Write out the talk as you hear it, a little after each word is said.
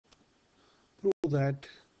that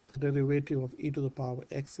the derivative of e to the power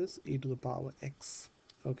x is e to the power x.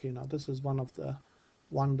 Okay, now this is one of the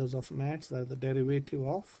wonders of maths, that the derivative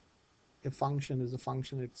of a function is a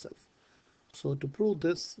function itself. So to prove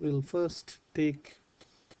this, we'll first take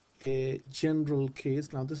a general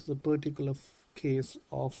case. Now this is a particular case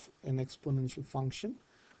of an exponential function.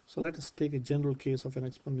 So let us take a general case of an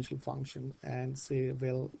exponential function and say,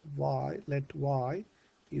 well, let y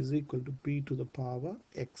is equal to b to the power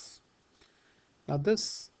x. Now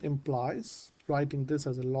this implies, writing this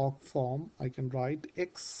as a log form, I can write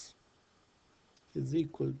x is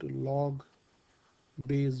equal to log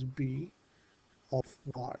base b of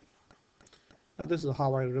y. Now this is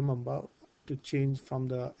how I remember to change from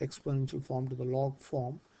the exponential form to the log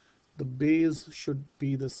form. The base should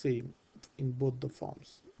be the same in both the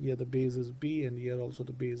forms. Here the base is b and here also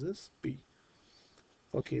the base is b.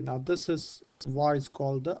 Okay, now this is, y is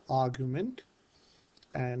called the argument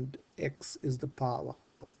and x is the power.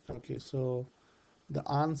 Okay, so the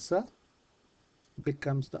answer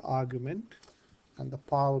becomes the argument and the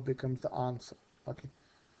power becomes the answer. Okay,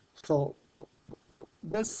 so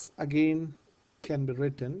this again can be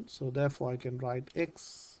written, so therefore I can write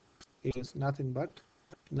x is nothing but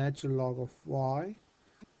natural log of y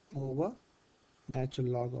over natural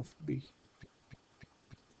log of b.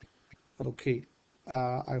 Okay,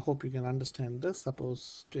 I hope you can understand this.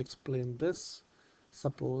 Suppose, to explain this,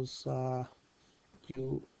 suppose let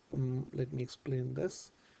me explain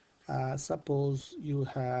this. Suppose you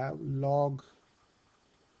have log,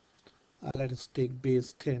 let us take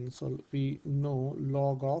base 10. So we know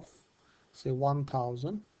log of, say,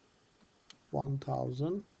 1000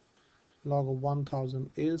 log of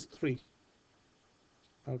 1000 is 3.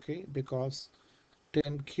 Okay, because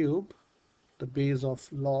 10 cube, the base of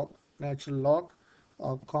log, natural log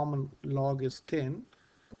or common log is 10.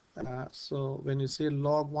 So when you say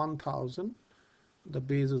log 1000, the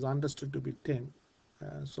base is understood to be 10.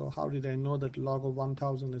 So how did I know that log of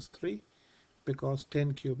 1000 is 3? Because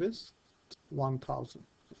 10 cube is 1000.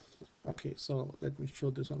 Okay, so let me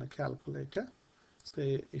show this on a calculator.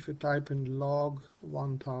 Say if you type in log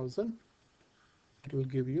 1000, it will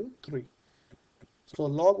give you 3. So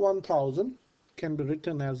log 1000 can be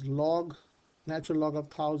written as log, natural log of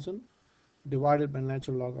 1000 divided by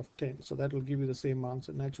natural log of 10. So that will give you the same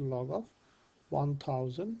answer, natural log of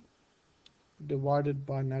 1000 divided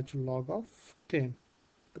by natural log of 10,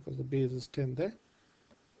 because the base is 10 there,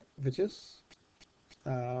 which is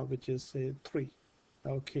say 3.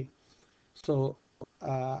 Okay, so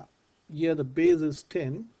here the base is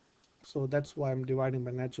 10, so that's why I'm dividing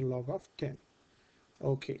by natural log of 10.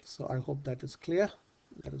 Okay, so I hope that is clear.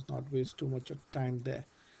 Let us not waste too much of time there.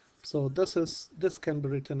 So this can be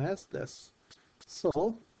written as this.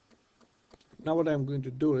 So now what I'm going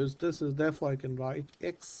to do is, this is, therefore I can write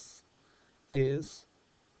x is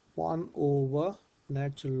 1 over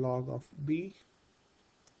natural log of b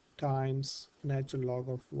times natural log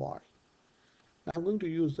of y. Now I'm going to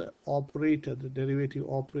use the operator, the derivative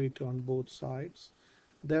operator on both sides.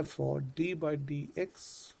 Therefore d by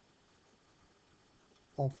dx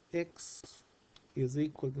of x is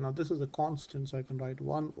equal, now this is a constant, so I can write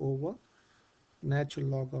 1 over natural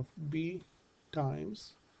log of b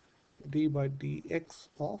times d by dx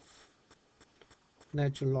of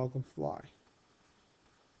natural log of y.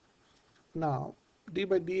 Now d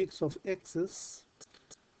by dx of x is,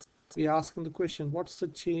 we are asking the question, what's the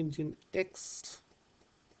change in x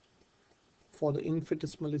for the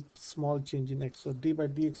infinitesimally small change in x? So d by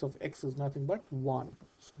dx of x is nothing but 1.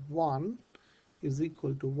 So 1 is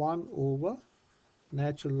equal to 1 over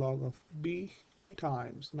natural log of b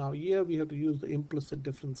times, now here we have to use the implicit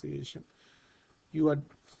differentiation. You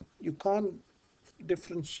can't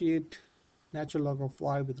differentiate natural log of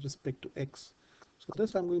y with respect to x. So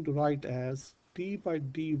this I'm going to write as d by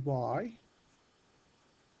dy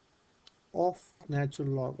of natural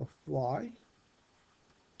log of y.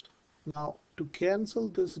 Now to cancel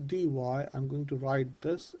this dy, I'm going to write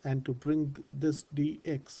this, and to bring this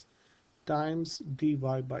dx times dy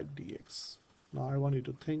by dx. Now I want you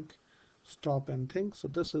to think, stop and think. So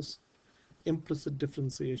this is implicit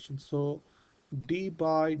differentiation. So d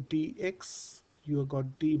by dx, you have got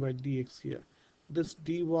d by dx here. This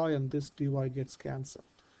dy and this dy gets cancelled.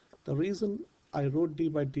 The reason I wrote d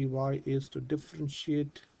by dy is to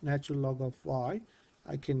differentiate natural log of y.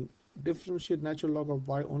 I can differentiate natural log of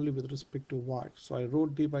y only with respect to y. So I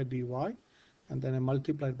wrote d by dy and then I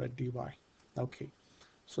multiplied by dy. Okay,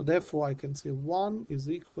 so therefore I can say 1 is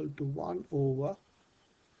equal to 1 over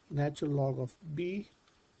natural log of b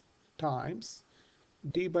times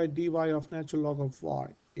d by dy of natural log of y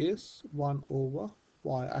is 1 over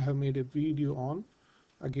y. I have made a video on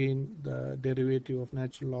again the derivative of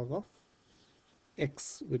natural log of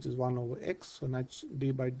x, which is 1 over x. So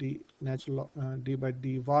d by d d by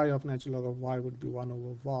dy of natural log of y would be 1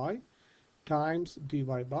 over y times dy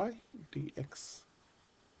by dx.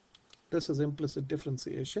 This is implicit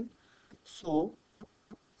differentiation. So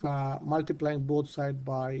multiplying both sides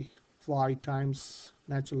by y times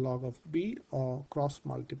natural log of b, or cross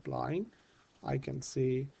multiplying, I can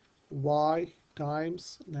say y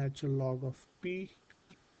times natural log of b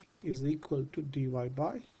is equal to dy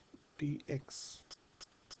by dx.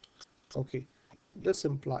 Okay, this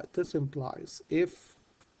implies if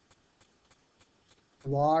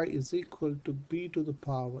y is equal to b to the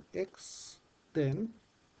power x, then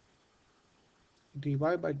dy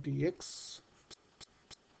by dx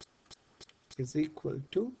is equal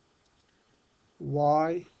to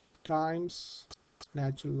y times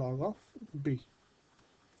natural log of b.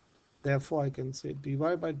 Therefore, I can say dy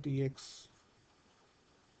by dx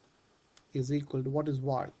is equal to, what is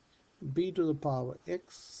y? B to the power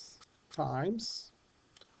x times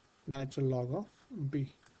natural log of b.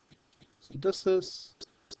 So this is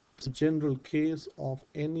the general case of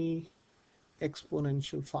any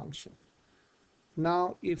exponential function.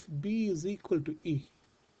 Now, if b is equal to e,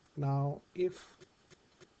 now if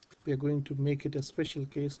we are going to make it a special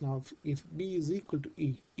case, now if b is equal to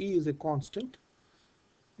e is a constant,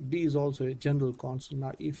 b is also a general constant.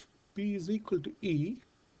 Now, if b is equal to e,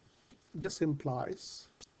 this implies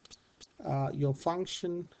your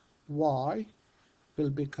function y will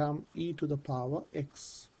become e to the power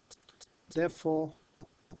x. Therefore,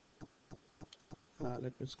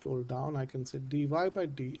 let me scroll down. I can say dy by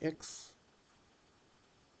dx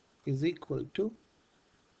is equal to,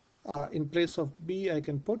 in place of b, I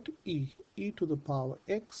can put e to the power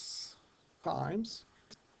x times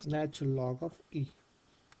natural log of e.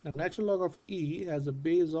 Now, natural log of e has a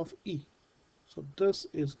base of e. So this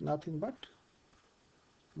is nothing but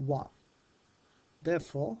 1.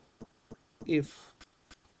 Therefore, if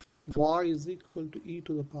y is equal to e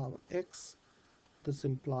to the power x, this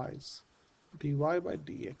implies dy by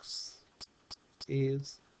dx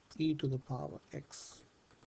is e to the power x.